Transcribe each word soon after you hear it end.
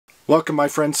Welcome, my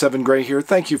friend, Seven Gray here.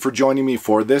 Thank you for joining me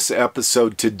for this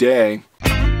episode today.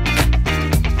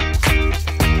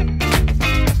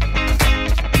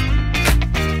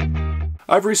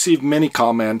 I've received many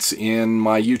comments in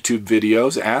my YouTube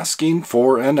videos asking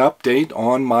for an update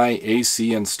on my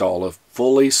AC install, a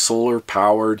fully solar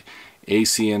powered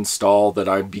AC install that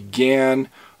I began,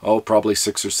 probably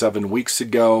 6 or 7 weeks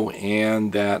ago,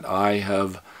 and that I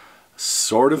have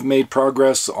sort of made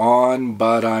progress on,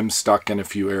 but I'm stuck in a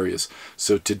few areas.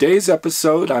 So today's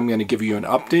episode, I'm going to give you an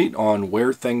update on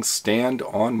where things stand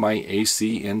on my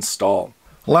AC install.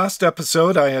 Last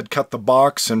episode, I had cut the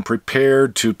box and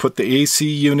prepared to put the AC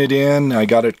unit in. I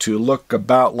got it to look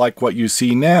about like what you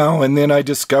see now, and then I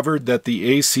discovered that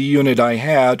the AC unit I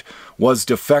had was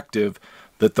defective,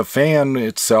 that the fan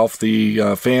itself,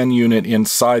 the fan unit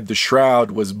inside the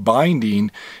shroud, was binding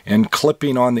and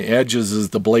clipping on the edges as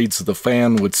the blades of the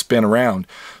fan would spin around.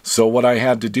 So what I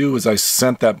had to do is I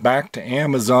sent that back to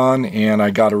Amazon and I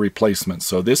got a replacement.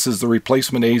 So this is the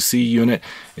replacement AC unit,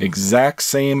 exact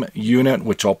same unit,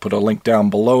 which I'll put a link down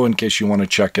below in case you want to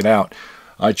check it out.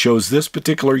 I chose this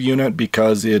particular unit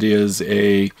because it is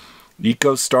a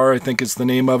EcoStar, I think is the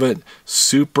name of it,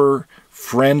 super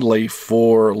friendly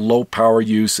for low power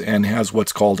use, and has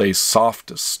what's called a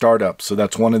soft startup. So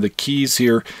that's one of the keys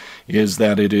here, is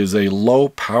that it is a low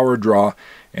power draw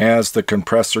as the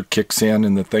compressor kicks in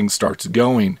and the thing starts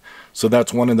going. So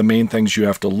that's one of the main things you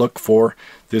have to look for.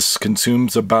 This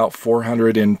consumes about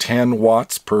 410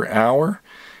 watts per hour,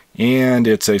 and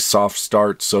it's a soft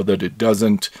start so that it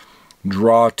doesn't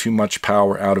draw too much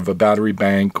power out of a battery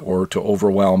bank or to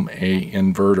overwhelm a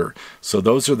inverter. So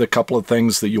those are the couple of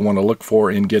things that you want to look for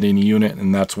in getting a unit,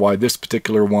 and that's why this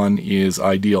particular one is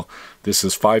ideal. This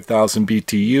is 5,000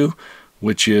 BTU,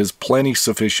 which is plenty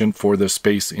sufficient for the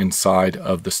space inside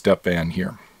of the step van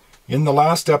here. In the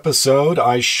last episode,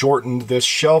 I shortened this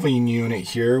shelving unit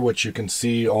here, which you can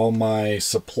see all my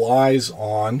supplies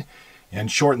on, and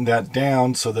shortened that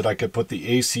down so that I could put the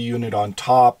AC unit on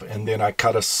top, and then I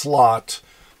cut a slot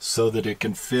so that it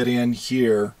can fit in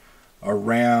here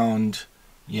around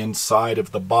inside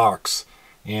of the box.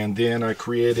 And then I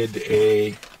created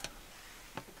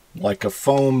like a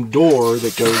foam door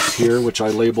that goes here, which I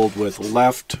labeled with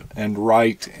left and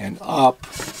right and up,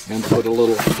 and put a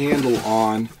little handle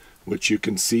on, which you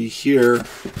can see here,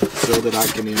 so that I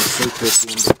can insert this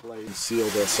into place and seal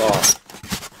this off.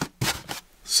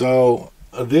 So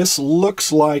this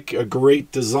looks like a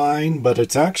great design, but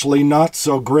it's actually not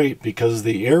so great, because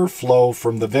the airflow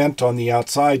from the vent on the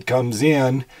outside comes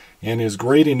in and is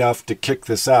great enough to kick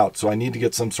this out. So I need to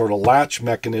get some sort of latch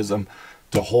mechanism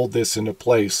to hold this into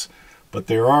place. But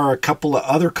there are a couple of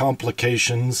other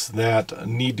complications that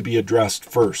need to be addressed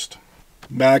first.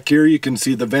 Back here you can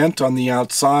see the vent on the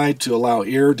outside to allow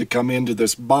air to come into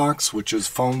this box, which is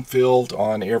foam filled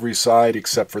on every side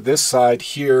except for this side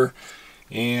here.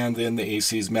 And then the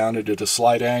AC is mounted at a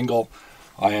slight angle.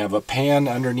 I have a pan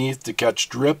underneath to catch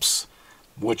drips,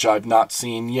 which I've not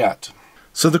seen yet.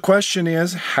 So the question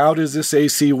is, how does this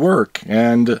AC work?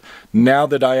 And now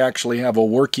that I actually have a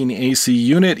working AC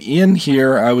unit in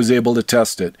here, I was able to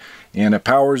test it. And it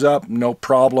powers up, no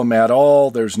problem at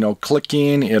all. There's no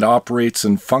clicking. It operates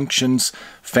and functions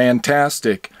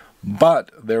fantastic. But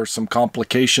there are some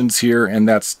complications here, and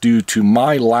that's due to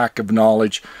my lack of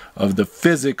knowledge of the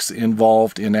physics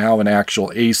involved in how an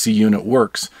actual AC unit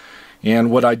works.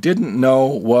 And what I didn't know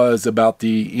was about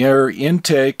the air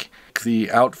intake,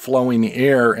 the outflowing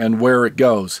air, and where it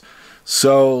goes.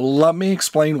 So let me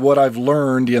explain what I've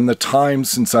learned in the time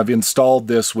since I've installed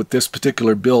this with this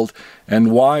particular build,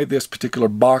 and why this particular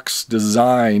box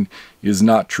design is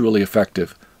not truly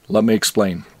effective. Let me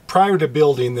explain. Prior to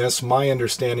building this, my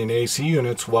understanding of AC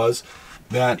units was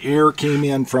that air came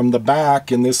in from the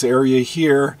back in this area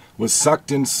here, was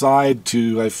sucked inside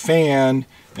to a fan,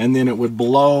 and then it would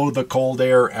blow the cold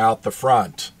air out the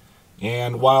front.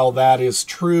 And while that is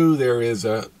true, there is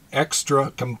an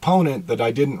extra component that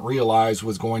I didn't realize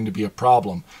was going to be a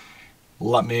problem.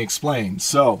 Let me explain.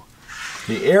 So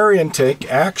the air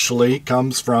intake actually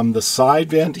comes from the side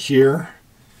vent here,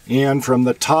 and from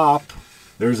the top.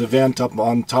 There's a vent up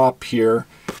on top here,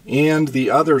 and the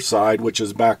other side, which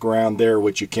is back around there,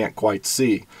 which you can't quite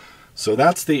see. So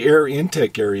that's the air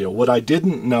intake area. What I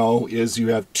didn't know is you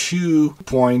have 2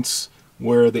 points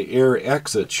where the air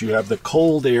exits. You have the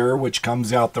cold air, which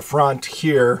comes out the front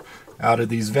here, out of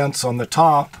these vents on the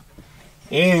top.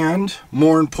 And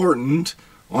more important,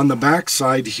 on the back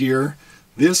side here,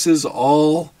 this is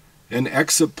all an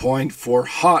exit point for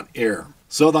hot air.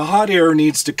 So the hot air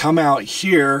needs to come out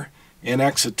here and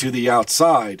exit to the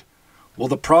outside. Well,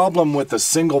 the problem with a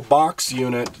single box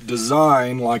unit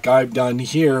design like I've done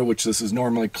here, which this is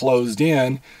normally closed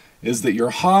in, is that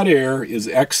your hot air is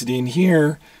exiting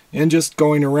here and just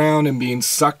going around and being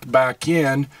sucked back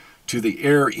in to the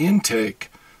air intake.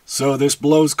 So this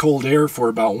blows cold air for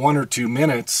about 1 or 2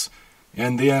 minutes,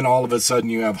 and then all of a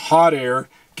sudden you have hot air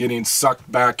getting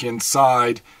sucked back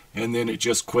inside, and then it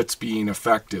just quits being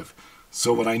effective.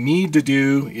 So what I need to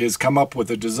do is come up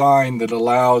with a design that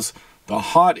allows the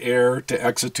hot air to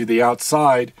exit to the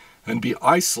outside and be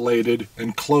isolated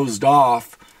and closed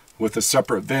off with a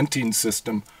separate venting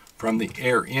system from the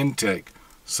air intake.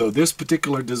 So this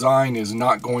particular design is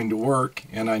not going to work,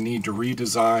 and I need to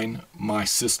redesign my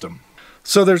system.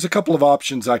 So there's a couple of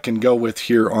options I can go with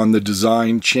here on the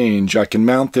design change. I can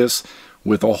mount this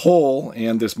with a hole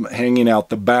and this hanging out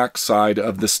the back side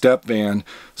of the step van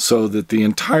so that the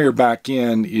entire back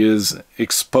end is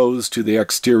exposed to the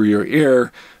exterior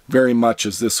air, very much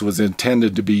as this was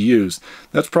intended to be used.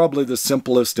 That's probably the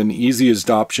simplest and easiest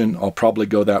option. I'll probably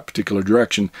go that particular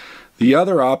direction. The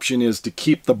other option is to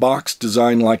keep the box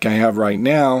design like I have right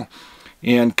now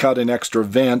and cut an extra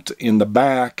vent in the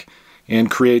back and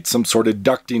create some sort of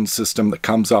ducting system that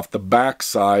comes off the back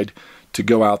side to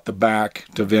go out the back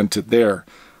to vent it there.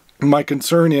 My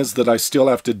concern is that I still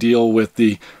have to deal with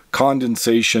the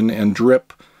condensation and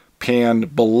drip pan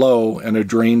below and a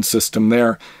drain system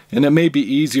there, and it may be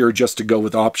easier just to go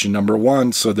with option number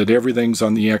 1 so that everything's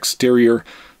on the exterior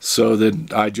so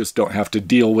that I just don't have to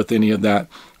deal with any of that.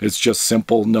 It's just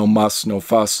simple, no muss, no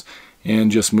fuss,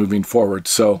 and just moving forward.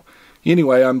 So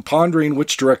anyway, I'm pondering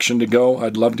which direction to go.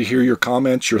 I'd love to hear your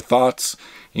comments, your thoughts,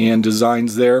 and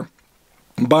designs there.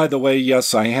 By the way,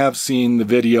 yes, I have seen the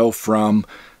video from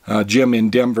Jim in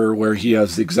Denver where he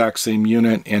has the exact same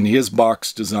unit and his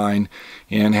box design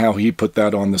and how he put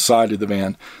that on the side of the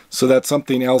van. So that's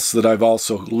something else that I've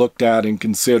also looked at and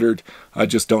considered. I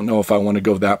just don't know if I want to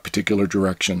go that particular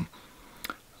direction.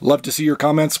 Love to see your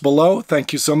comments below.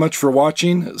 Thank you so much for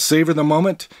watching. Savor the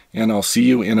moment, and I'll see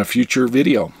you in a future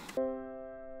video.